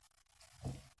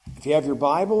If you have your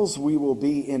Bibles, we will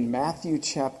be in Matthew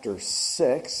chapter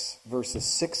 6, verses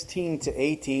 16 to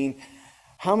 18.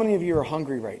 How many of you are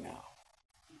hungry right now?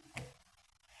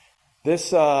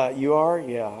 You are?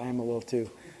 Yeah, I am a little too.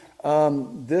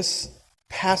 This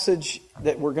passage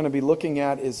that we're going to be looking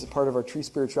at is part of our Tree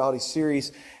Spirituality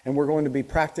series, and we're going to be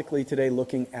practically today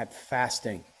looking at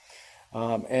fasting.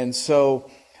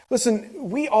 Listen,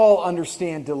 we all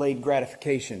understand delayed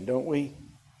gratification, don't we?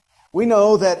 We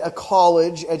know that a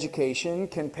college education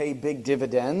can pay big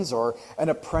dividends, or an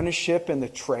apprenticeship in the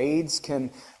trades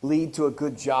can lead to a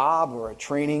good job, or a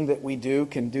training that we do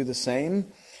can do the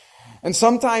same. And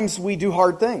sometimes we do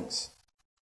hard things.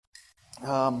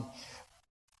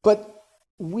 But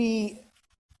we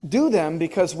do them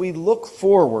because we look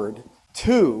forward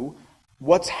to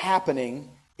what's happening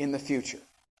in the future.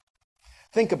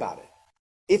 Think about it.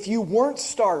 If you weren't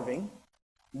starving,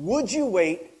 would you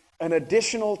wait an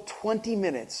additional 20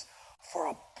 minutes for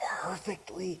a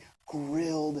perfectly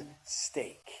grilled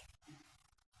steak?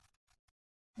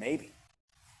 Maybe.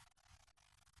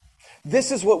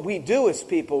 This is what we do as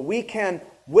people. We can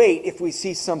wait if we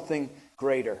see something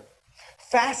greater.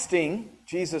 Fasting,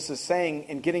 Jesus is saying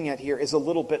and getting at here, is a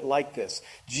little bit like this.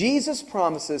 Jesus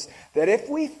promises that if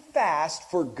we fast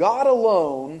for God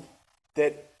alone,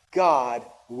 that God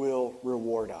will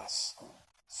reward us.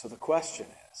 So the question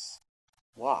is,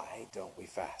 why don't we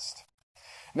fast?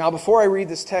 Now, before I read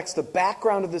this text, the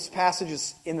background of this passage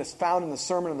is found in the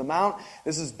Sermon on the Mount.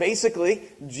 This is basically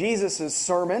Jesus'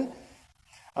 sermon.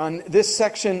 This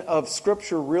section of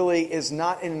Scripture really is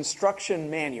not an instruction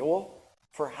manual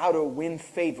for how to win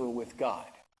favor with God.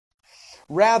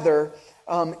 Rather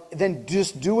than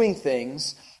just doing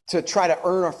things to try to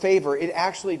earn our favor, it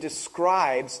actually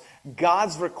describes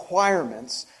God's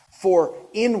requirements for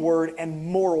inward and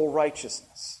moral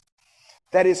righteousness.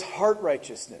 That is heart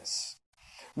righteousness.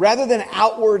 Rather than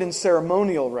outward and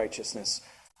ceremonial righteousness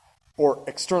or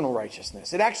external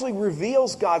righteousness. It actually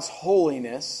reveals God's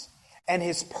holiness and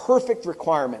His perfect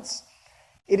requirements.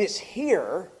 It is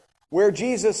here where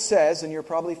Jesus says, and you're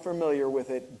probably familiar with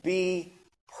it, be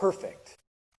perfect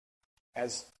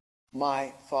as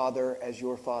my Father, as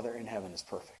your Father in heaven is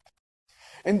perfect.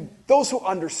 And those who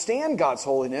understand God's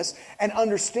holiness and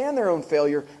understand their own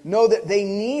failure know that they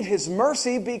need His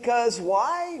mercy because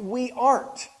why? We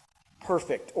aren't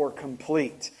perfect or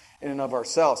complete in and of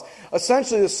ourselves.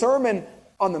 Essentially, the Sermon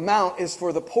on the Mount is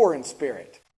for the poor in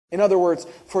spirit. In other words,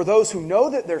 for those who know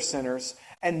that they're sinners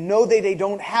and know that they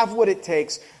don't have what it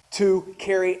takes to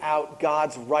carry out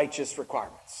God's righteous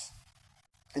requirements.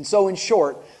 And so, in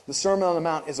short, the Sermon on the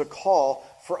Mount is a call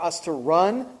for us to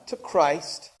run to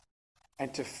Christ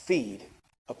and to feed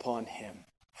upon Him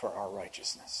for our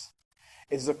righteousness.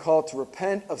 It is a call to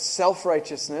repent of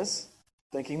self-righteousness,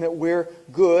 thinking that we're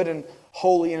good and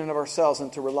holy in and of ourselves,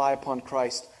 and to rely upon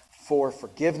Christ for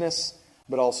forgiveness,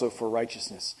 but also for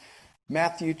righteousness.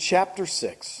 Matthew chapter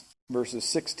 6, verses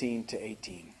 16 to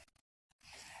 18.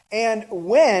 And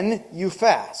when you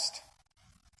fast,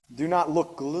 do not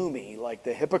look gloomy like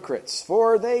the hypocrites,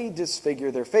 for they disfigure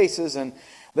their faces, and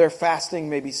their fasting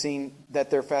may be seen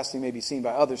by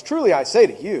others. Truly I say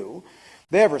to you,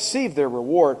 they have received their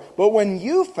reward. But when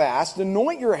you fast,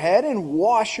 anoint your head and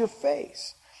wash your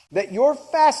face, that your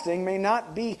fasting may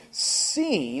not be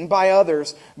seen by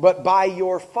others, but by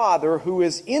your Father who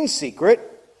is in secret,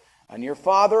 and your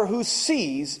Father who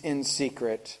sees in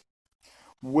secret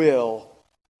will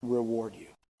reward you.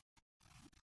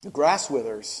 The grass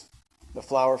withers, the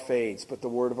flower fades, but the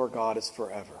word of our God is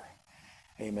forever.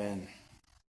 Amen.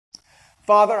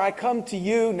 Father, I come to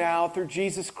you now through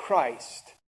Jesus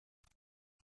Christ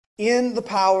in the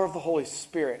power of the Holy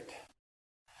Spirit.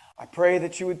 I pray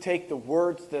that you would take the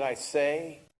words that I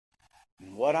say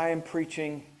and what I am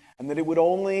preaching, and that it would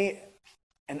only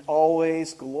and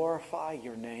always glorify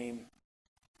your name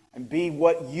and be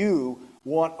what you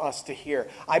want us to hear.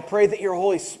 I pray that your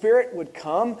Holy Spirit would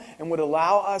come and would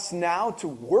allow us now to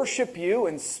worship you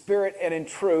in spirit and in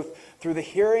truth through the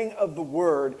hearing of the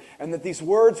word, and that these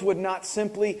words would not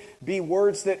simply be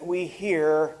words that we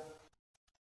hear,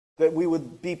 that we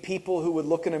would be people who would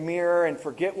look in a mirror and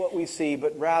forget what we see,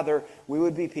 but rather we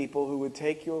would be people who would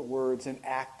take your words and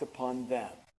act upon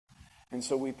them. And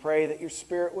so we pray that your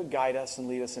Spirit would guide us and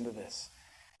lead us into this.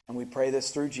 And we pray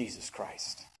this through Jesus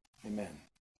Christ. Amen.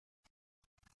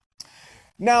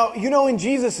 Now, in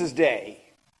Jesus' day,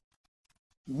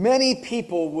 many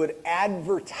people would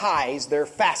advertise their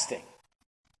fasting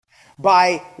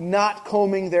by not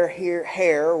combing their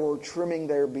hair or trimming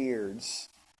their beards,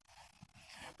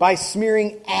 by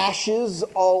smearing ashes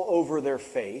all over their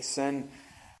face. And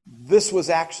this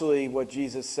was actually what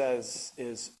Jesus says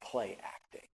is play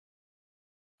acting.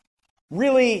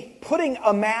 really putting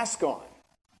a mask on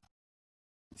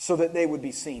so that they would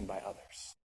be seen by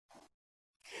others.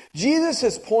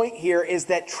 Jesus' point here is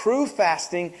that true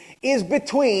fasting is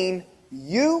between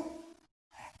you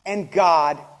and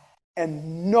God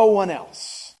and no one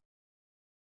else.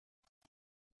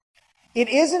 It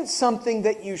isn't something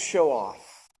that you show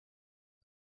off.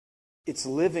 It's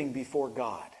living before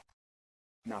God,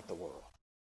 not the world.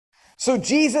 So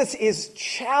Jesus is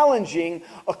challenging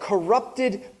a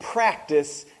corrupted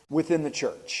practice within the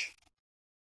church.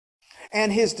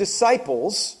 And his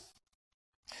disciples,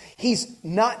 he's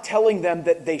not telling them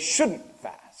that they shouldn't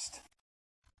fast,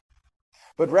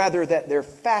 but rather that their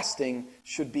fasting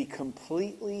should be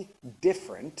completely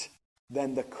different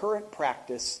than the current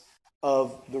practice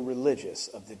of the religious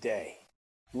of the day.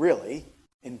 Really,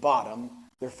 in bottom,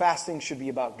 their fasting should be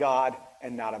about God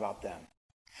and not about them.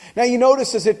 Now you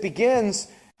notice as it begins,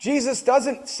 Jesus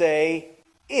doesn't say,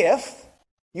 if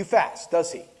you fast,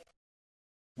 does he?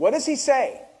 What does he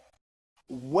say?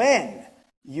 When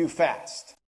you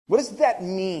fast. What does that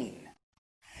mean?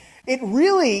 It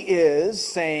really is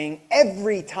saying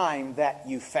every time that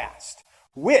you fast,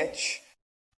 which,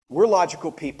 we're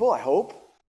logical people, I hope.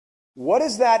 What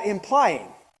is that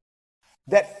implying?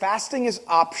 That fasting is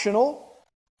optional?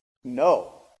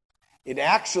 No. It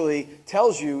actually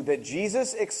tells you that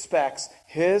Jesus expects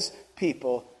his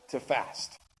people to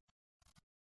fast.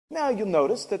 Now you'll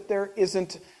notice that there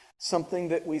isn't something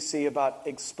that we see about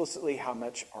explicitly how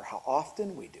much or how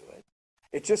often we do it.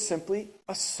 It just simply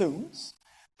assumes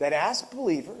that as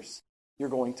believers, you're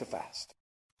going to fast.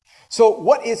 So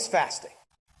what is fasting?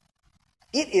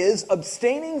 It is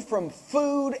abstaining from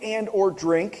food and or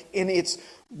drink in its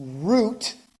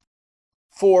root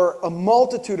for a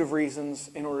multitude of reasons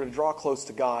in order to draw close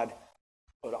to God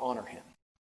or to honor him.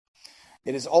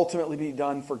 It is ultimately be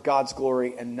done for God's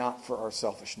glory and not for our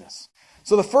selfishness.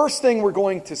 So the first thing we're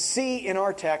going to see in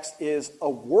our text is a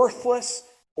worthless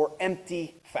or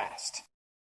empty fast.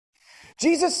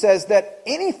 Jesus says that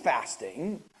any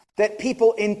fasting that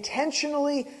people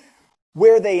intentionally,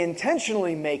 where they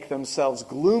intentionally make themselves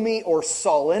gloomy or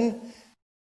sullen,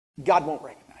 God won't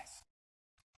recognize.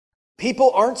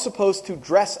 People aren't supposed to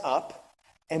dress up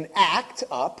and act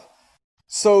up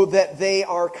so that they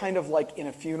are kind of like in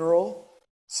a funeral,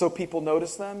 so people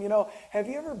notice them. You know, have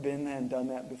you ever been and done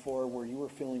that before where you were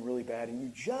feeling really bad and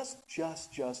you just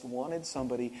wanted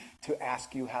somebody to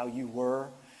ask you how you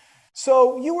were?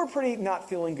 So you were pretty not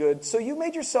feeling good. So you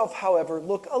made yourself, however,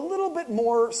 look a little bit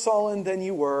more sullen than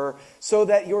you were so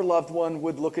that your loved one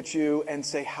would look at you and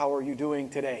say, how are you doing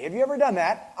today? Have you ever done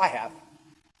that? I have.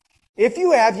 If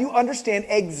you have, you understand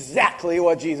exactly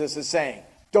what Jesus is saying.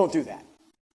 Don't do that.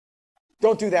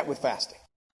 Don't do that with fasting.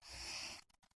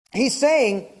 He's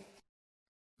saying,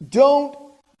 don't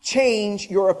change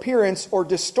your appearance or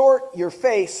distort your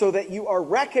face so that you are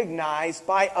recognized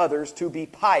by others to be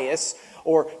pious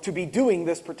or to be doing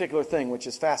this particular thing, which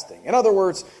is fasting. In other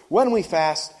words, when we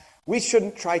fast, we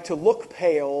shouldn't try to look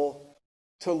pale,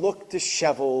 to look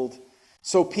disheveled,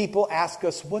 so people ask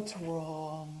us, what's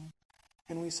wrong?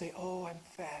 And we say, oh, I'm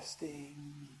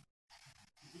fasting.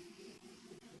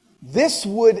 This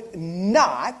would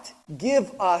not give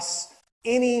us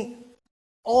any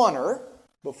honor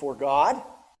before God.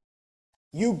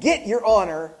 You get your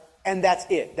honor, and that's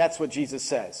it. That's what Jesus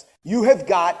says. You have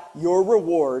got your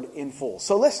reward in full.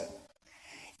 So listen,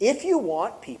 if you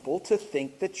want people to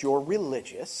think that you're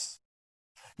religious,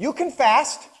 you can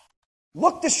fast,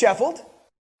 look disheveled,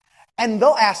 and they'll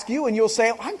ask you, and you'll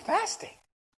say, oh, I'm fasting.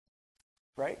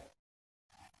 Right?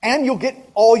 And you'll get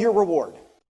all your reward.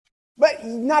 But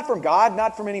not from God,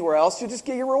 not from anywhere else. You'll just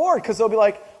get your reward because they'll be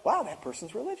like, wow, that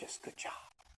person's religious. Good job.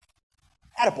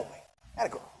 Attaboy.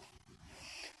 Attagirl.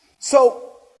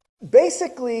 So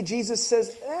basically, Jesus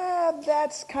says,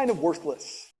 that's kind of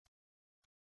worthless.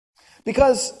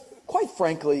 Because, quite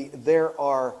frankly, there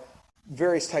are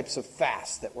various types of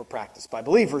fasts that were practiced by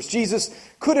believers. Jesus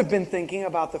could have been thinking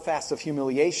about the fast of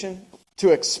humiliation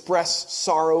to express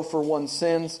sorrow for one's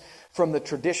sins from the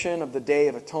tradition of the Day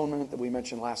of Atonement that we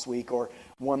mentioned last week, or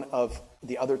one of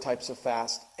the other types of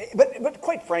fast. But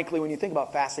quite frankly, when you think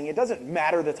about fasting, it doesn't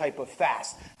matter the type of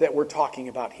fast that we're talking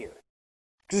about here.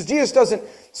 Because Jesus doesn't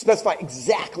specify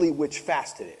exactly which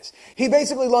fast it is. He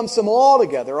basically lumps them all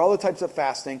together, all the types of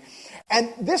fasting. And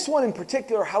this one in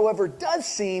particular, however, does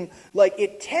seem like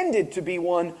it tended to be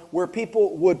one where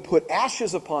people would put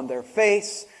ashes upon their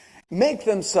face, make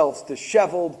themselves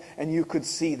disheveled, and you could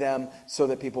see them so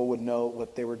that people would know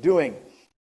what they were doing.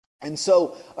 And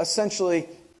so, essentially,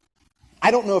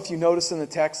 I don't know if you notice in the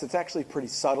text, it's actually pretty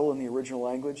subtle in the original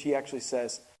language. He actually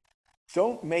says,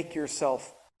 don't make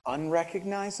yourself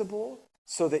unrecognizable,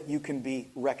 so that you can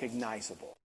be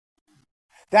recognizable.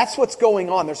 That's what's going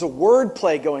on. There's a word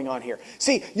play going on here.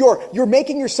 See, you're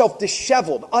making yourself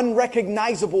disheveled,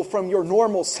 unrecognizable from your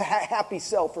normal happy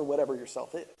self or whatever your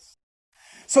self is.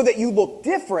 So that you look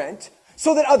different,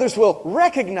 so that others will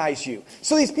recognize you.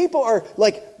 So these people are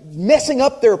like messing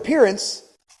up their appearance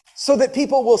so that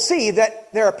people will see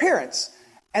that their appearance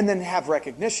and then have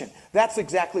recognition. That's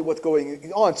exactly what's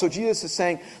going on. So Jesus is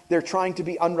saying they're trying to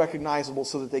be unrecognizable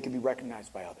so that they can be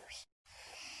recognized by others.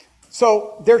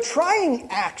 So they're trying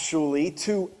actually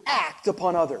to act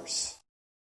upon others.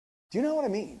 Do you know what I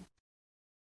mean?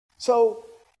 So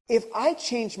if I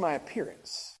change my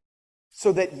appearance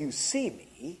so that you see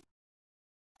me,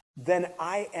 then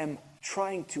I am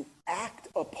trying to act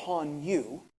upon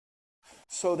you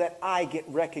so that I get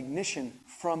recognition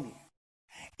from you.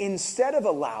 Instead of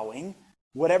allowing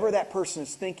whatever that person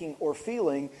is thinking or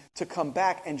feeling to come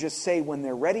back and just say when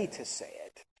they're ready to say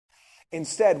it.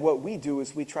 Instead, what we do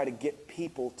is we try to get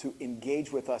people to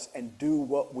engage with us and do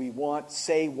what we want,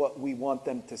 say what we want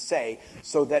them to say,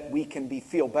 so that we can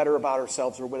feel better about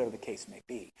ourselves or whatever the case may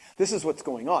be. This is what's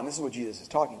going on. This is what Jesus is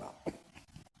talking about.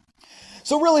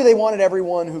 So really, they wanted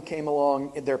everyone who came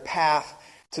along in their path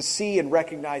to see and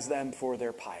recognize them for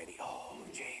their piety. Oh,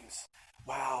 James,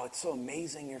 wow, it's so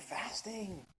amazing you're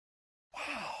fasting.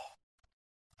 Wow,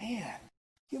 man,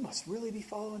 you must really be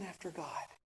following after God.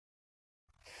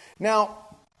 Now,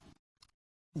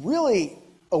 really,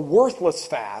 a worthless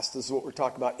fast, this is what we're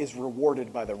talking about, is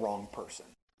rewarded by the wrong person.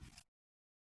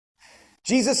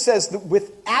 Jesus says that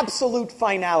with absolute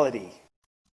finality,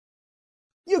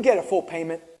 you get a full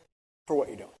payment for what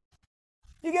you're doing.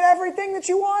 You get everything that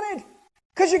you wanted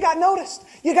because you got noticed.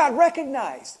 You got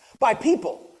recognized by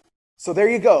people. So there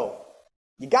you go.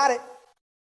 You got it.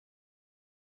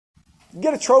 You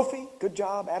get a trophy. Good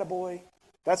job, attaboy.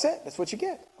 That's it. That's what you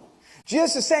get.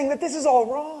 Jesus is saying that this is all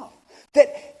wrong.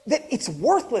 That it's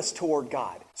worthless toward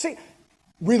God. See,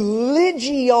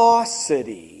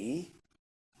 religiosity,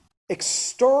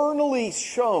 externally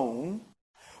shown,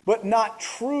 but not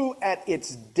true at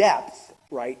its depth,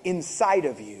 right, inside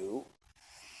of you,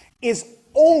 is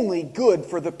only good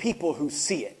for the people who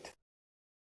see it.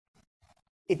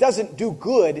 It doesn't do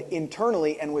good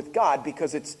internally and with God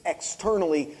because it's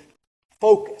externally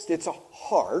focused. It's a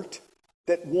heart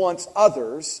that wants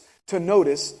others to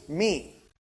notice me.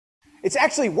 It's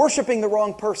actually worshiping the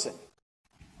wrong person.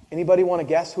 Anybody want to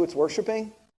guess who it's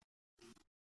worshiping?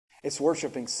 It's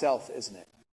worshiping self, isn't it?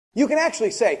 You can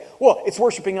actually say, well, it's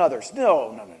worshiping others.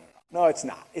 No, it's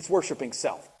not. It's worshiping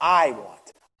self. I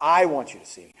want you to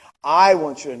see me. I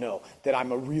want you to know that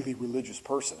I'm a really religious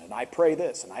person, and I pray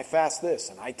this, and I fast this,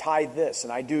 and I tithe this,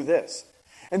 and I do this.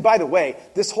 And by the way,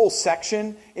 this whole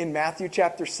section in Matthew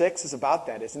chapter 6 is about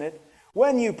that, isn't it?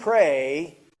 When you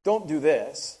pray, don't do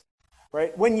this,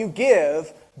 right? When you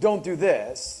give, don't do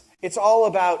this. It's all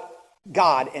about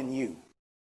God and you.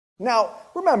 Now,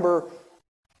 remember,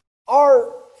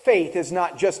 our faith is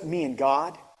not just me and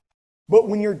God, but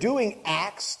when you're doing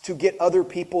acts to get other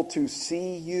people to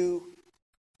see you,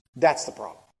 that's the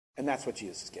problem. And that's what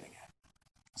Jesus is getting at.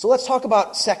 So let's talk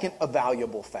about second, a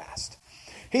valuable fast.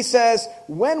 He says,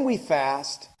 when we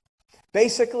fast,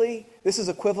 basically, this is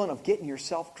equivalent of getting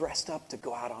yourself dressed up to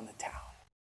go out on the town.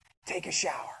 Take a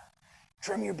shower,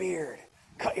 trim your beard,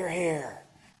 cut your hair,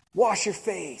 wash your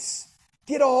face,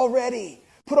 get all ready,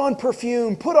 put on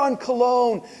perfume, put on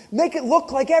cologne, make it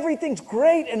look like everything's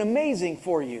great and amazing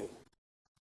for you.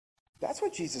 That's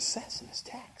what Jesus says in this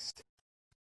text.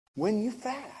 When you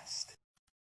fast,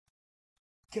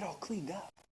 get all cleaned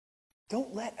up.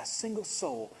 Don't let a single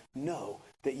soul know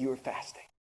that you are fasting.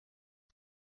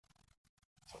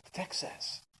 That's what the text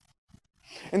says.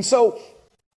 And so,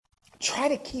 try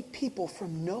to keep people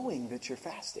from knowing that you're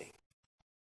fasting.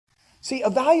 See,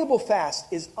 a valuable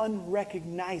fast is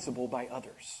unrecognizable by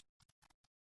others.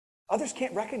 Others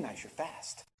can't recognize your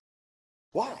fast.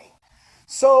 Why?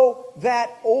 So that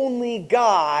only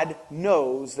God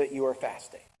knows that you are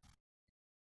fasting.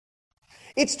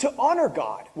 It's to honor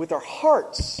God with our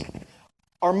hearts,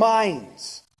 our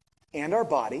minds, and our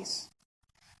bodies.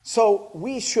 So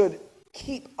we should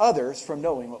keep others from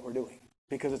knowing what we're doing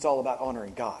because it's all about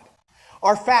honoring God.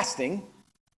 Our fasting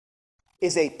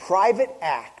is a private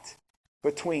act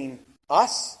between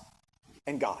us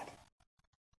and God.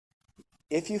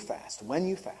 If you fast, when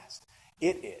you fast,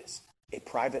 it is a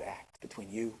private act between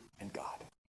you and God.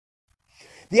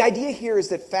 The idea here is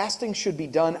that fasting should be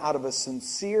done out of a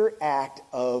sincere act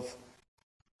of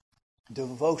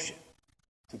devotion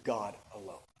to God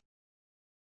alone.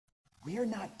 We are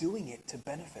not doing it to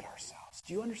benefit ourselves.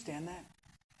 Do you understand that?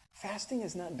 Fasting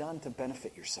is not done to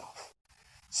benefit yourself.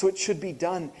 So it should be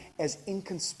done as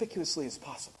inconspicuously as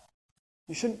possible.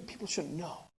 People shouldn't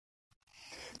know.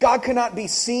 God cannot be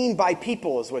seen by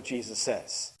people, is what Jesus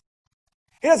says.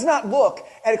 He does not look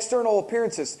at external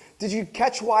appearances. Did you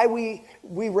catch why we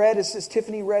read, as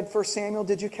Tiffany read 1 Samuel?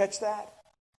 Did you catch that?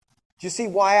 Did you see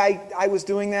why I was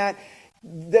doing that?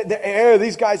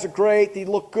 These guys are great. They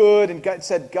look good. And God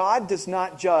said, God does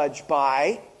not judge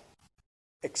by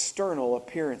external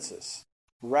appearances.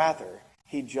 Rather,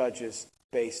 he judges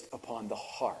based upon the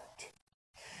heart.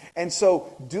 And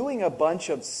so doing a bunch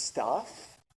of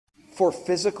stuff for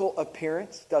physical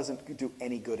appearance doesn't do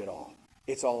any good at all.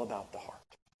 It's all about the heart.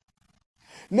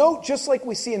 Note, just like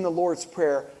we see in the Lord's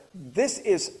Prayer, this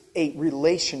is a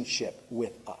relationship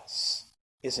with us,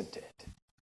 isn't it?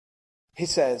 He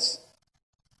says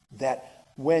that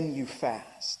when you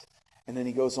fast, and then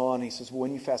he goes on, he says,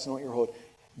 when you fast, anoint your head,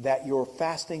 that your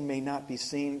fasting may not be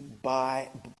seen by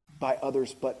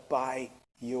others, but by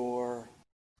your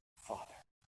Father.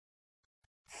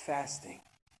 Fasting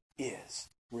is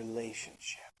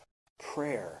relationship.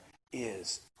 Prayer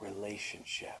is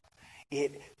relationship.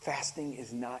 Fasting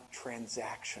is not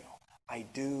transactional. I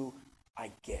do,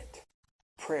 I get.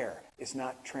 Prayer is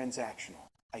not transactional.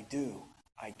 I do,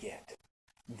 I get.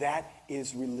 That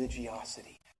is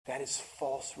religiosity. That is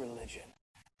false religion.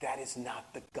 That is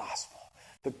not the gospel.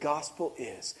 The gospel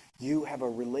is you have a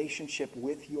relationship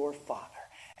with your Father,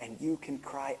 and you can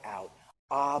cry out,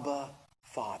 Abba,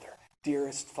 Father,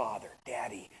 dearest Father,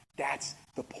 Daddy. That's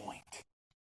the point.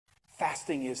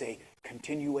 Fasting is a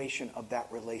continuation of that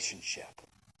relationship.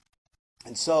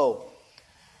 And so,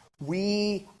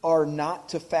 we are not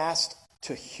to fast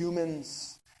to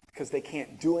humans because they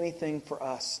can't do anything for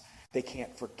us. They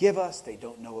can't forgive us. They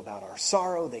don't know about our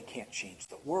sorrow. They can't change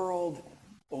the world.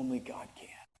 Only God can.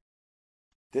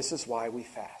 This is why we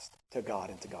fast to God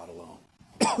and to God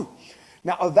alone.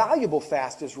 Now, a valuable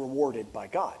fast is rewarded by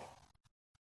God.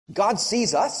 God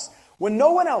sees us when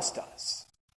no one else does.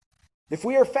 If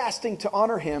we are fasting to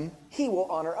honor him, he will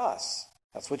honor us.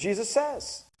 That's what Jesus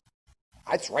says.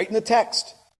 It's right in the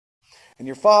text. And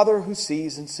your Father who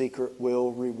sees in secret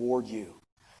will reward you.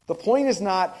 The point is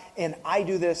not, and I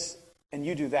do this and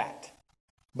you do that,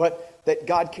 but that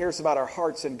God cares about our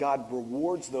hearts and God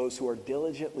rewards those who are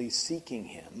diligently seeking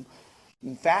him.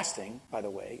 And fasting, by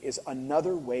the way, is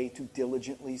another way to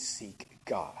diligently seek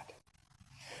God.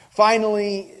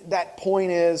 Finally, that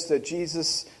point is that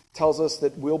Jesus tells us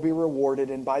that we'll be rewarded,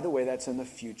 and by the way, that's in the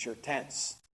future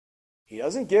tense. He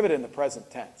doesn't give it in the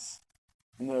present tense.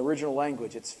 In the original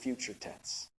language, it's future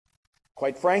tense.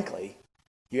 Quite frankly,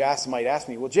 you might ask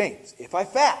me, well, James, if I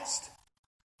fast,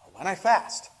 or when I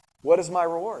fast, what is my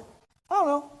reward? I don't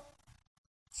know.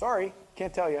 Sorry,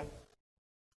 can't tell you.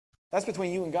 That's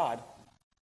between you and God.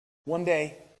 One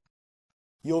day,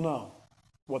 you'll know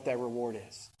what that reward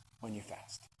is when you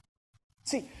fast.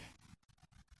 See,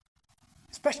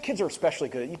 kids are especially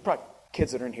good.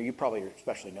 Kids that are in here, you probably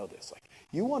especially know this. Like,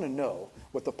 you want to know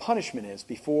what the punishment is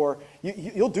before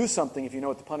you'll do something if you know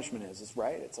what the punishment is,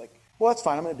 right? It's like, well, that's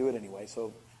fine. I'm going to do it anyway,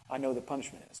 so I know the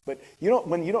punishment is. But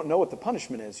when you don't know what the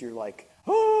punishment is, you're like,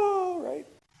 oh, right?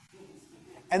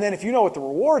 And then if you know what the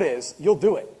reward is, you'll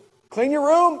do it. Clean your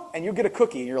room, and you'll get a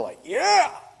cookie, and you're like,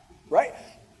 yeah, right?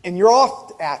 And you're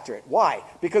off after it. Why?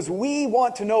 Because we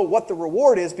want to know what the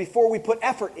reward is before we put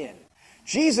effort in.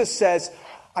 Jesus says,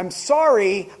 I'm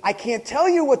sorry, I can't tell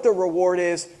you what the reward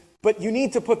is, but you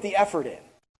need to put the effort in.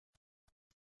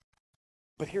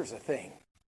 But here's the thing.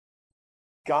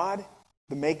 God,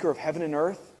 the maker of heaven and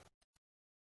earth,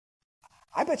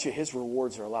 I bet you his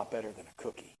rewards are a lot better than a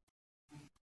cookie.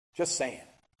 Just saying.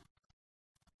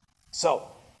 So,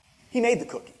 he made the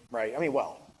cookie, right? I mean,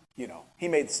 well, he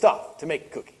made the stuff to make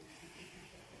the cookie.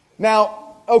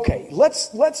 Now, okay,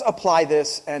 let's apply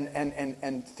this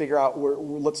and figure out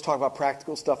let's talk about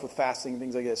practical stuff with fasting and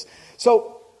things like this.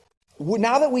 So,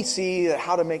 now that we see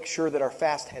how to make sure that our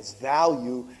fast has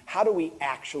value, how do we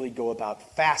actually go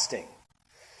about fasting?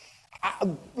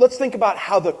 Let's think about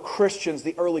how the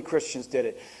early Christians did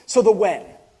it. So the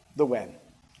when.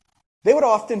 They would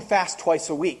often fast twice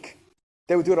a week.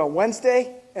 They would do it on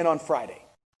Wednesday and on Friday.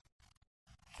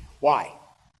 Why?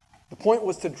 The point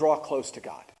was to draw close to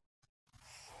God.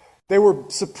 They were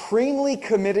supremely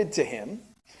committed to him,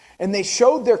 and they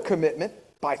showed their commitment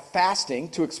by fasting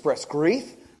to express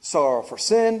grief, sorrow for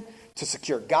sin, to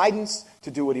secure guidance,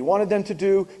 to do what he wanted them to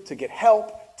do, to get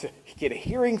help, to get a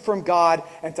hearing from God,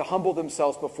 and to humble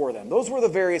themselves before them. Those were the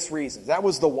various reasons. That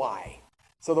was the why.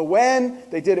 So the when,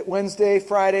 they did it Wednesday,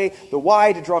 Friday. The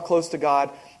why, to draw close to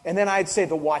God. And then I'd say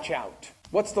the watch out.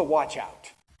 What's the watch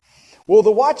out? Well,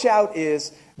 the watch out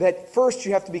is that first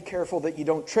you have to be careful that you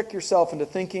don't trick yourself into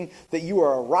thinking that you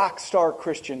are a rock star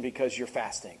Christian because you're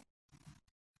fasting.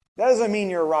 That doesn't mean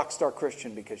you're a rock star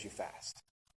Christian because you fast.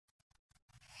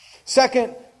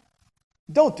 Second,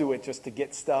 don't do it just to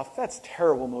get stuff. That's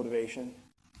terrible motivation.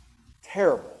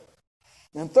 Terrible.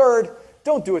 And third,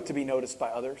 don't do it to be noticed by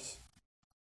others.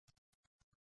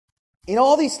 In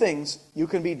all these things, you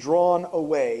can be drawn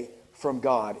away from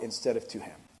God instead of to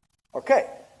Him. Okay,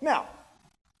 now,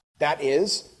 that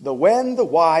is the when, the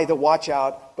why, the watch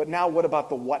out, but now what about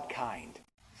the what kind?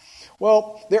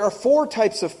 Well, there are 4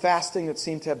 types of fasting that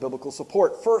seem to have biblical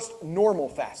support. First, normal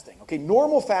fasting. Okay,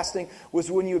 normal fasting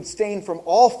was when you abstain from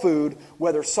all food,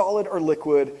 whether solid or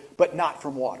liquid, but not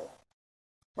from water.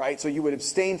 Right? So you would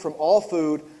abstain from all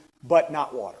food, but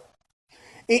not water.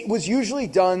 It was usually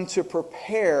done to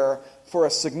prepare for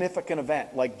a significant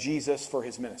event, like Jesus for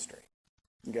his ministry.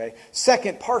 Okay.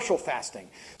 Second, partial fasting.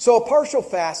 So a partial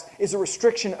fast is a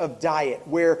restriction of diet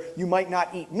where you might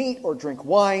not eat meat or drink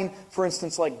wine, for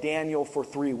instance, like Daniel for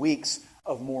 3 weeks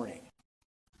of mourning.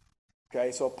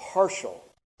 Okay, so a partial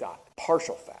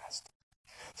fast.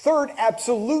 Third,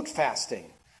 absolute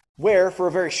fasting, where for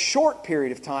a very short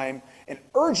period of time, an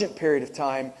urgent period of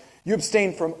time, you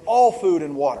abstain from all food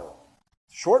and water.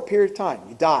 Short period of time.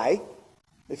 You die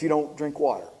if you don't drink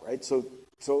water, right? So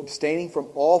abstaining from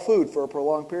all food for a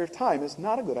prolonged period of time is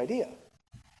not a good idea.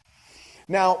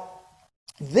 Now,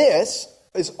 this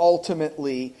is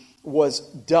ultimately was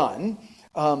done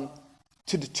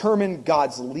to determine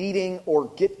God's leading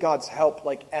or get God's help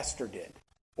like Esther did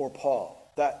or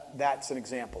Paul. That's an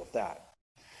example of that.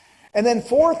 And then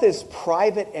fourth is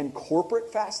private and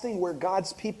corporate fasting, where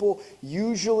God's people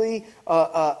usually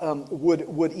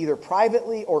would either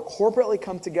privately or corporately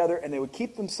come together, and they would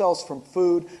keep themselves from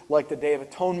food, like the Day of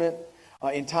Atonement,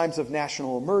 in times of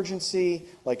national emergency,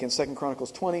 like in 2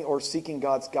 Chronicles 20, or seeking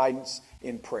God's guidance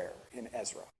in prayer, in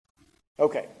Ezra.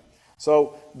 Okay,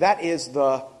 so that is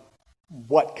the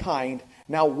what kind.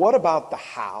 Now, what about the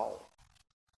how?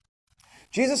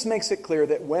 Jesus makes it clear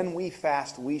that when we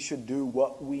fast, we should do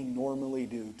what we normally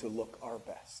do to look our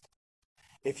best.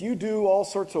 If you do all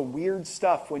sorts of weird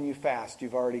stuff when you fast,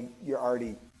 you're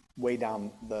already way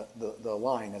down the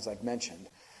line, as I've mentioned.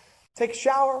 Take a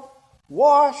shower,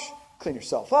 wash, clean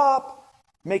yourself up,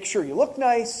 make sure you look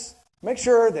nice, make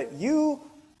sure that you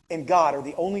and God are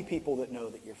the only people that know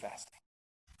that you're fasting.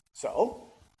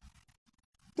 So,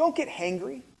 don't get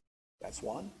hangry. That's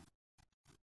one.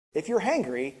 If you're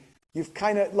hangry, you've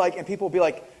kind of and people will be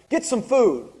like, get some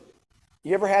food.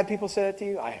 You ever had people say that to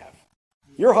you? I have.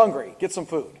 You're hungry, get some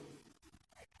food.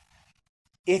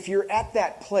 If you're at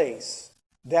that place,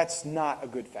 that's not a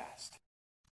good fast.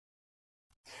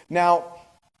 Now,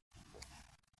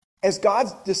 as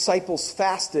God's disciples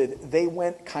fasted, they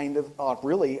went kind of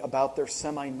really about their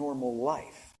semi-normal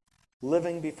life,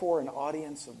 living before an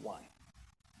audience of one,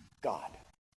 God.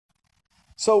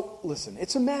 So, listen,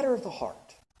 it's a matter of the heart.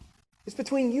 It's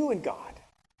between you and God.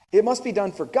 It must be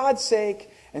done for God's sake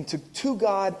and to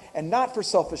God and not for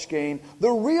selfish gain.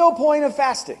 The real point of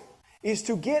fasting is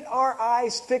to get our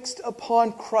eyes fixed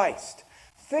upon Christ,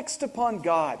 fixed upon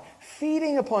God,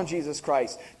 feeding upon Jesus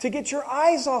Christ, to get your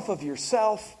eyes off of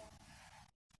yourself.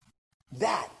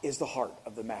 That is the heart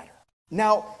of the matter.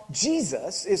 Now,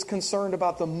 Jesus is concerned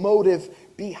about the motive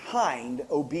behind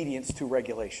obedience to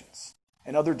regulations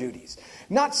and other duties.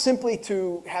 Not simply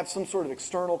to have some sort of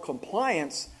external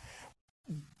compliance,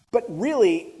 but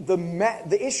really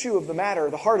the issue of the matter,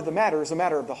 the heart of the matter, is a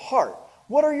matter of the heart.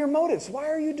 What are your motives? Why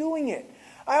are you doing it?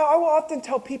 I will often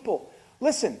tell people,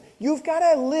 listen, you've got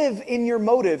to live in your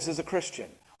motives as a Christian.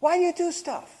 Why do you do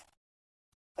stuff?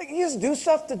 You just do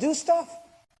stuff to do stuff?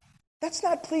 That's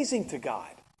not pleasing to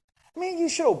God. I mean, you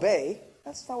should obey.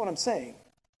 That's not what I'm saying.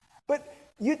 But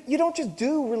you don't just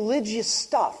do religious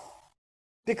stuff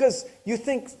because you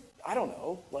think, I don't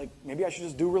know, maybe I should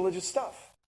just do religious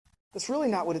stuff. That's really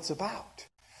not what it's about.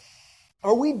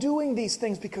 Are we doing these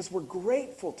things because we're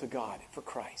grateful to God for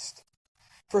Christ,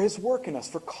 for His work in us,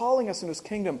 for calling us into His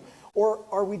kingdom, or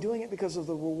are we doing it because of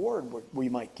the reward we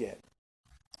might get?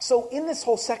 So in this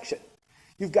whole section,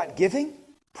 you've got giving,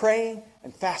 praying,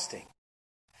 and fasting.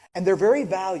 And they're very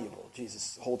valuable,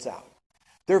 Jesus holds out.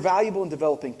 They're valuable in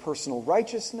developing personal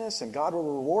righteousness, and God will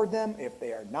reward them if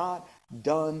they are not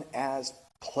done as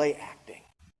play acting,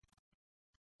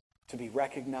 to be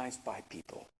recognized by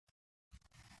people,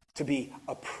 to be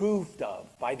approved of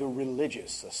by the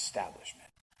religious establishment.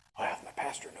 Well, my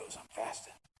pastor knows I'm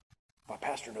fasting. My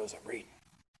pastor knows I'm reading.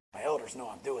 My elders know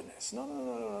I'm doing this.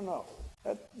 No.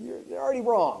 You're already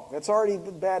wrong. That's already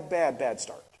the bad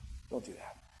start. Don't do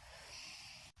that.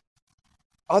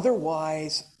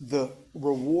 Otherwise, the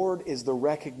reward is the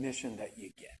recognition that you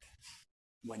get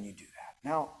when you do that.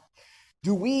 Now,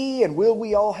 do we and will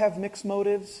we all have mixed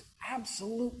motives?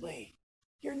 Absolutely.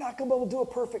 You're not going to be able to do a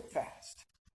perfect fast.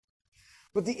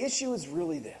 But the issue is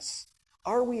really this.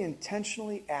 Are we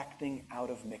intentionally acting out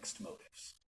of mixed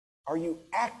motives? Are you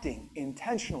acting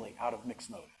intentionally out of mixed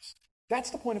motives? That's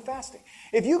the point of fasting.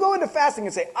 If you go into fasting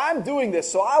and say, I'm doing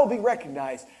this so I will be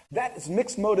recognized, that is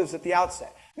mixed motives at the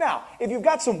outset. Now, if you've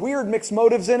got some weird mixed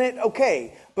motives in it,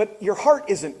 okay, but your heart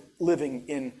isn't living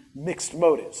in mixed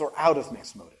motives or out of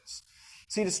mixed motives.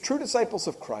 See, as true disciples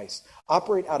of Christ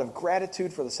operate out of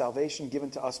gratitude for the salvation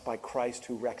given to us by Christ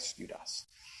who rescued us.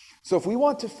 So if we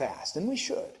want to fast, and we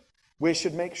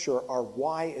should make sure our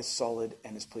why is solid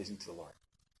and is pleasing to the Lord.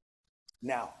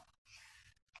 Now,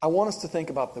 I want us to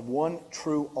think about the one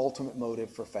true ultimate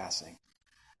motive for fasting.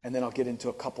 And then I'll get into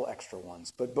a couple extra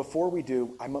ones. But before we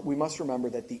do, we must remember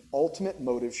that the ultimate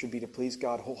motive should be to please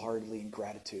God wholeheartedly in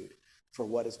gratitude for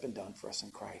what has been done for us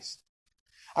in Christ.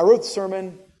 I wrote the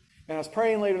sermon, and I was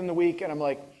praying later in the week, and I'm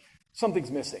like, something's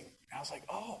missing. And I was like,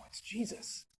 oh, it's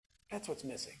Jesus. That's what's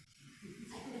missing.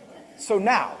 So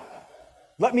now,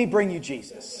 let me bring you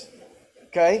Jesus.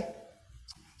 Okay?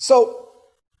 So,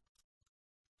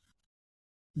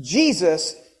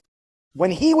 Jesus, when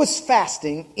he was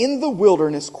fasting in the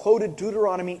wilderness, quoted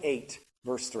Deuteronomy 8,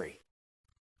 verse 3.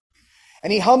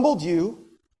 And he humbled you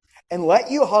and let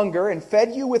you hunger and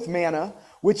fed you with manna,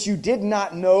 which you did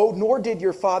not know, nor did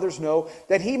your fathers know,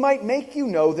 that he might make you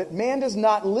know that man does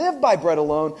not live by bread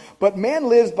alone, but man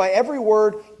lives by every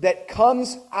word that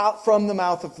comes out from the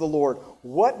mouth of the Lord.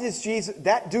 What does Jesus,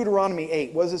 that Deuteronomy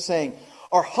 8, what is it saying?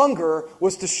 Our hunger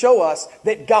was to show us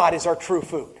that God is our true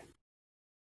food.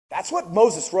 That's what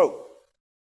Moses wrote.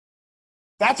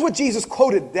 That's what Jesus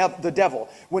quoted the devil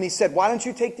when he said, why don't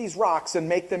you take these rocks and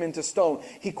make them into stone?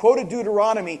 He quoted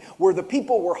Deuteronomy where the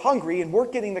people were hungry and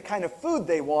weren't getting the kind of food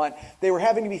they want. They were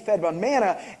having to be fed on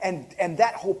manna. And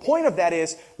that whole point of that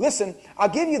is, listen, I'll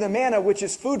give you the manna, which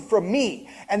is food from me.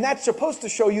 And that's supposed to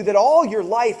show you that all your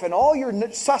life and all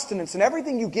your sustenance and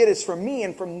everything you get is from me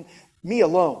and from me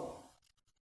alone.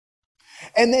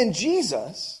 And then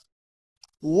Jesus,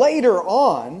 later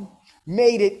on,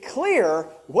 made it clear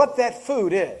what that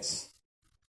food is.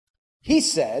 He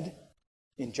said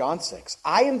in John 6,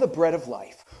 I am the bread of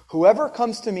life. Whoever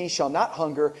comes to me shall not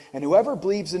hunger, and whoever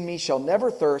believes in me shall never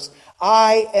thirst.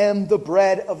 I am the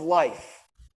bread of life.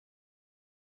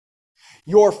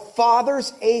 Your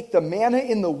fathers ate the manna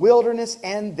in the wilderness,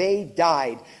 and they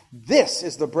died. This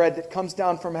is the bread that comes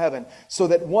down from heaven, so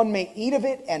that one may eat of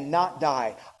it and not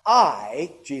die.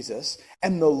 I, Jesus,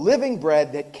 am the living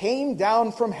bread that came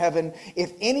down from heaven.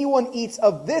 If anyone eats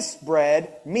of this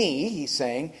bread, me, he's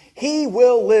saying, he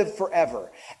will live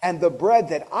forever. And the bread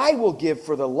that I will give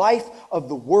for the life of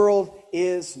the world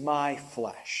is my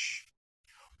flesh.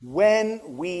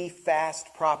 When we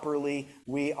fast properly,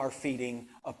 we are feeding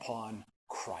upon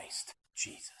Christ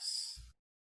Jesus.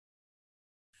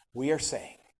 We are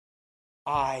saying,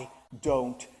 I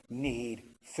don't need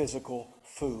physical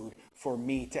food for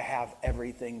me to have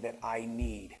everything that I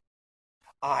need.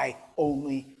 I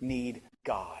only need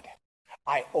God.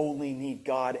 I only need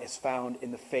God as found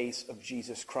in the face of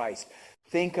Jesus Christ.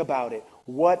 Think about it.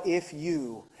 What if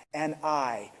you and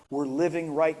I were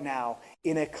living right now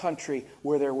in a country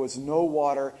where there was no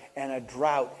water and a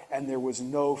drought and there was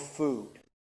no food?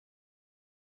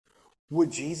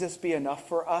 Would Jesus be enough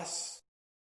for us?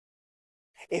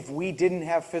 If we didn't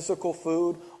have physical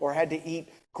food or had to eat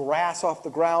grass off the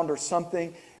ground or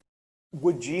something,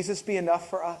 would Jesus be enough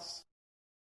for us?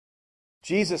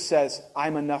 Jesus says,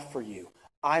 I'm enough for you.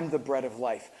 I'm the bread of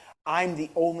life. I'm the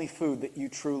only food that you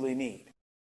truly need.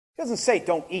 He doesn't say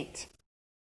don't eat.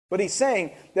 But he's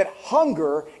saying that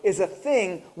hunger is a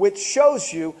thing which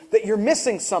shows you that you're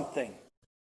missing something.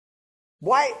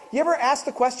 Why? You ever ask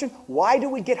the question, why do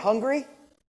we get hungry?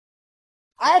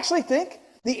 I actually think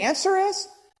the answer is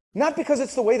not because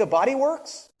it's the way the body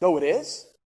works, though it is.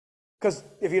 Because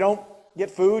if you don't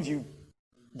get food, you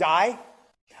die.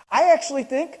 I actually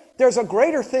think there's a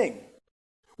greater thing,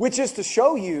 which is to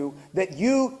show you that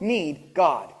you need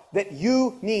God. That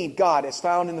you need God as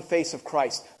found in the face of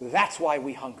Christ. That's why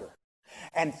we hunger.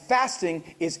 And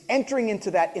fasting is entering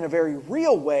into that in a very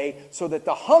real way so that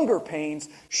the hunger pains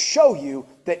show you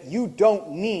that you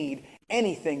don't need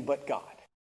anything but God.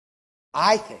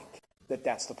 I think that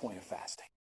that's the point of fasting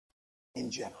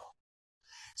in general.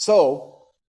 So,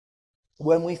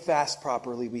 when we fast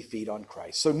properly, we feed on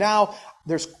Christ. So now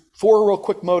there's 4 real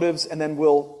quick motives, and then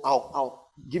I'll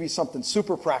give you something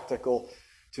super practical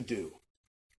to do.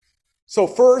 So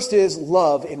first is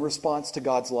love in response to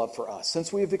God's love for us.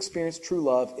 Since we have experienced true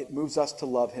love, it moves us to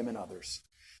love him and others.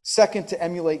 Second, to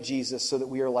emulate Jesus so that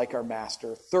we are like our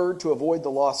master. Third, to avoid the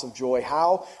loss of joy.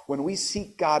 How? When we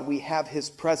seek God, we have his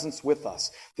presence with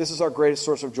us. This is our greatest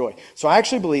source of joy. So I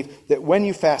actually believe that when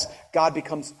you fast, God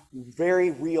becomes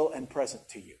very real and present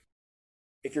to you.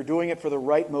 If you're doing it for the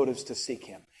right motives to seek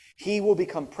him, he will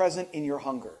become present in your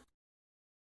hunger.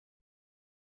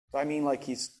 I mean, like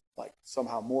he's like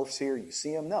somehow morphs here, you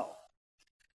see him? No.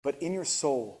 But in your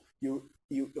soul, you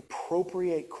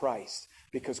appropriate Christ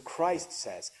because Christ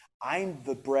says, I'm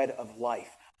the bread of life.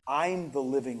 I'm the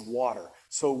living water.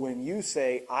 So when you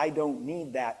say, I don't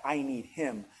need that, I need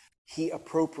him, he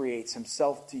appropriates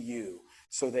himself to you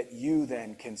so that you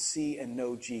then can see and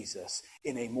know Jesus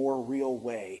in a more real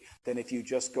way than if you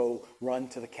just go run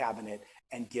to the cabinet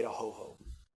and get a ho-ho.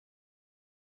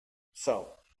 So,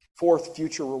 fourth,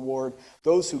 future reward.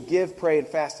 Those who give, pray, and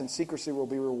fast in secrecy will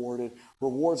be rewarded.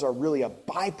 Rewards are really a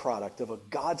byproduct of a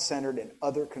God-centered and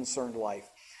other-concerned life.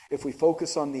 If we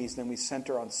focus on these, then we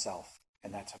center on self,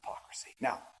 and that's hypocrisy.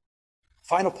 Now,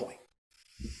 final point.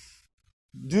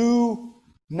 Do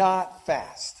not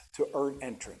fast to earn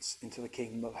entrance into the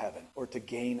kingdom of heaven or to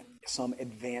gain some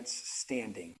advanced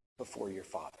standing before your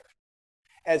Father.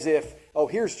 As if, oh,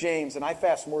 here's James, and I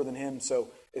fast more than him,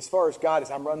 so as far as God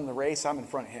is, I'm running the race, I'm in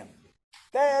front of him.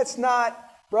 That's not,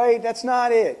 right? That's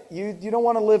not it. You don't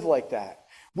want to live like that.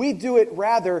 We do it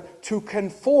rather to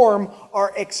conform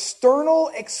our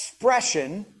external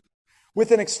expression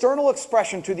with an external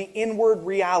expression to the inward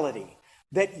reality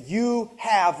that you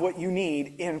have what you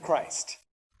need in Christ.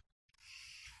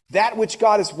 That which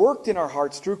God has worked in our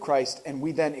hearts through Christ, and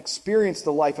we then experience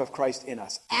the life of Christ in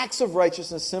us. Acts of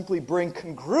righteousness simply bring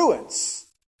congruence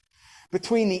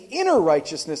between the inner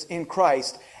righteousness in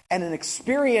Christ and an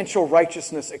experiential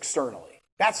righteousness externally.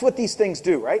 That's what these things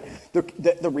do, right?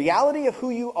 The reality of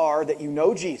who you are, that you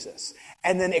know Jesus,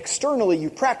 and then externally you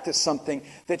practice something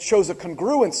that shows a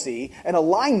congruency, an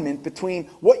alignment between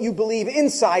what you believe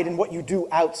inside and what you do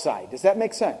outside. Does that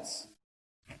make sense?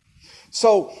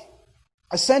 So,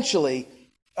 essentially,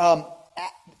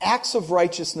 acts of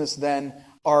righteousness then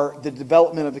are the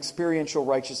development of experiential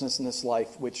righteousness in this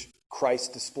life, which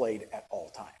Christ displayed at all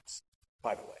times,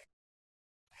 by the way.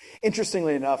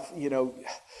 Interestingly enough,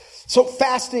 so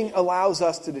fasting allows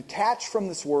us to detach from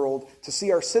this world, to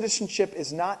see our citizenship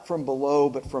is not from below,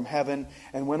 but from heaven.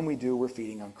 And when we do, we're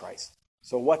feeding on Christ.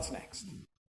 So what's next?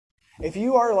 If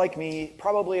you are like me,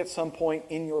 probably at some point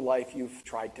in your life, you've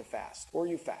tried to fast, or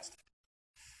you fasted.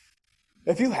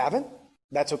 If you haven't,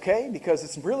 that's okay, because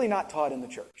it's really not taught in the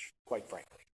church, quite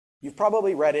frankly. You've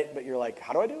probably read it, but you're like,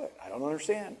 how do I do it? I don't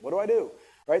understand. What do I do?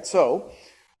 Right? So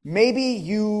maybe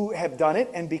you have done it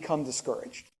and become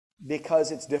discouraged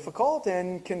because it's difficult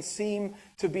and can seem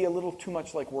to be a little too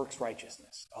much like works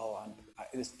righteousness.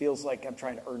 This feels like I'm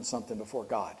trying to earn something before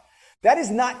God. That is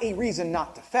not a reason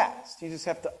not to fast. You just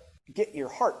have to get your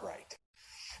heart right.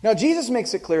 Now, Jesus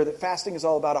makes it clear that fasting is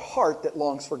all about a heart that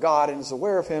longs for God and is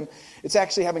aware of him. It's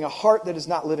actually having a heart that is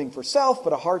not living for self,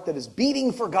 but a heart that is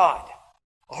beating for God.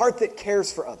 A heart that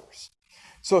cares for others.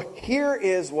 So here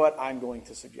is what I'm going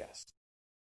to suggest.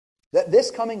 That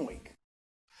this coming week,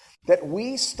 that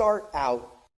we start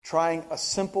out trying a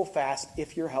simple fast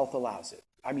if your health allows it.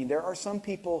 I mean, there are some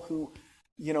people who,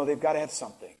 they've got to have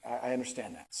something. I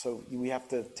understand that. So we have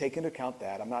to take into account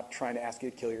that. I'm not trying to ask you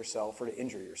to kill yourself or to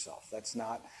injure yourself. That's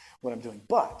not what I'm doing.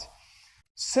 But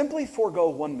simply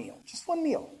forego one meal. Just one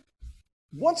meal.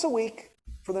 Once a week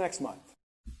for the next month.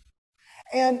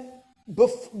 And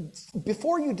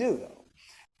before you do, though,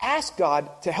 ask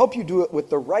God to help you do it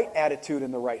with the right attitude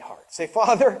and the right heart. Say,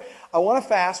 Father, I want to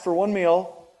fast for one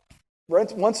meal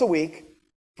once a week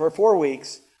for 4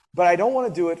 weeks, but I don't want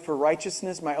to do it for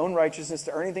righteousness, my own righteousness,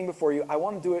 to earn anything before you. I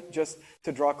want to do it just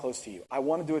to draw close to you. I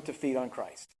want to do it to feed on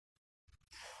Christ.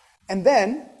 And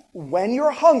then, when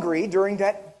you're hungry during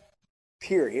that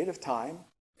period of time,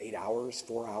 8 hours,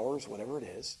 4 hours, whatever it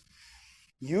is,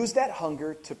 use that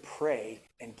hunger to pray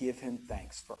and give him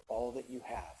thanks for all that you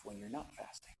have when you're not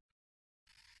fasting.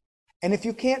 And if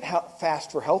you can't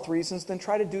fast for health reasons, then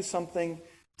try to do something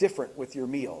different with your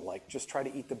meal, like just try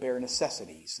to eat the bare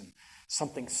necessities and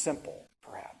something simple,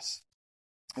 perhaps.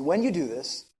 And when you do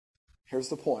this, here's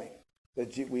the point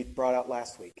that we brought out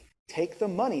last week. Take the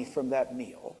money from that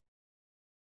meal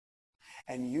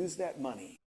and use that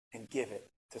money and give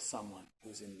it to someone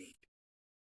who's in need.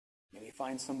 Maybe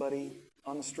find somebody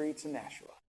on the streets in Nashua.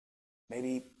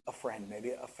 Maybe a friend,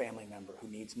 maybe a family member who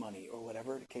needs money or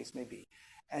whatever the case may be.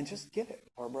 And just give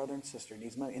it. Or a brother and sister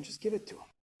needs money and just give it to them.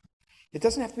 It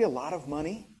doesn't have to be a lot of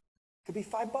money. It could be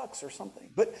 $5 or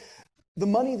something. But the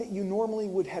money that you normally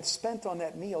would have spent on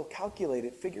that meal, calculate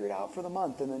it, figure it out for the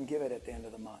month, and then give it at the end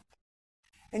of the month.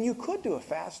 And you could do a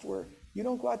fast where you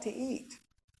don't go out to eat.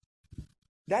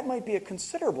 That might be a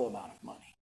considerable amount of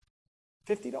money.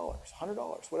 $50,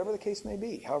 $100, whatever the case may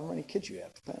be, however many kids you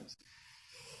have, depends.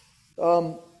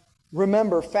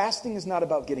 Remember, fasting is not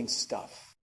about getting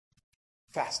stuff.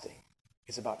 Fasting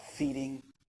is about feeding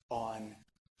on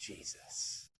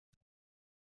Jesus.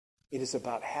 It is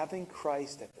about having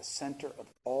Christ at the center of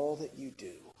all that you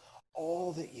do,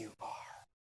 all that you are.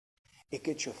 It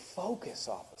gets your focus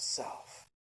off of self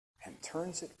and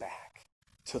turns it back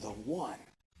to the one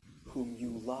whom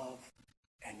you love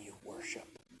and you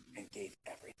worship and gave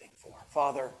everything for.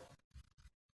 Father,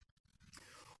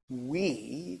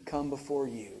 we come before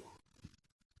you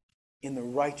in the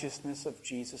righteousness of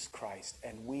Jesus Christ,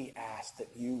 and we ask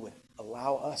that you would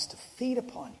allow us to feed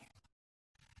upon you.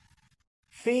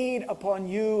 Feed upon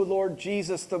you, Lord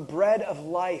Jesus, the bread of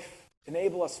life.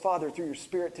 Enable us, Father, through your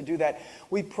Spirit to do that.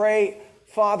 We pray,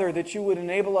 Father, that you would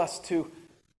enable us to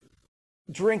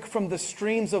drink from the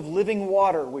streams of living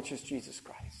water, which is Jesus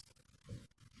Christ.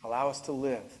 Allow us to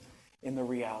live in the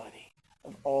reality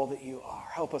of all that you are.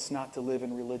 Help us not to live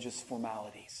in religious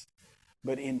formalities,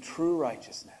 but in true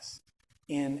righteousness,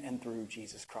 in and through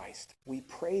Jesus Christ. We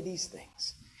pray these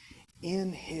things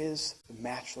in his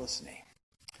matchless name.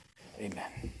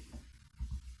 Amen.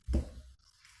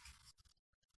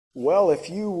 Well, if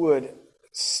you would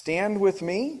stand with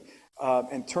me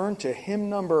and turn to hymn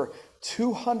number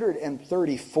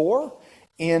 234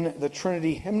 in the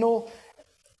Trinity hymnal,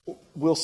 we'll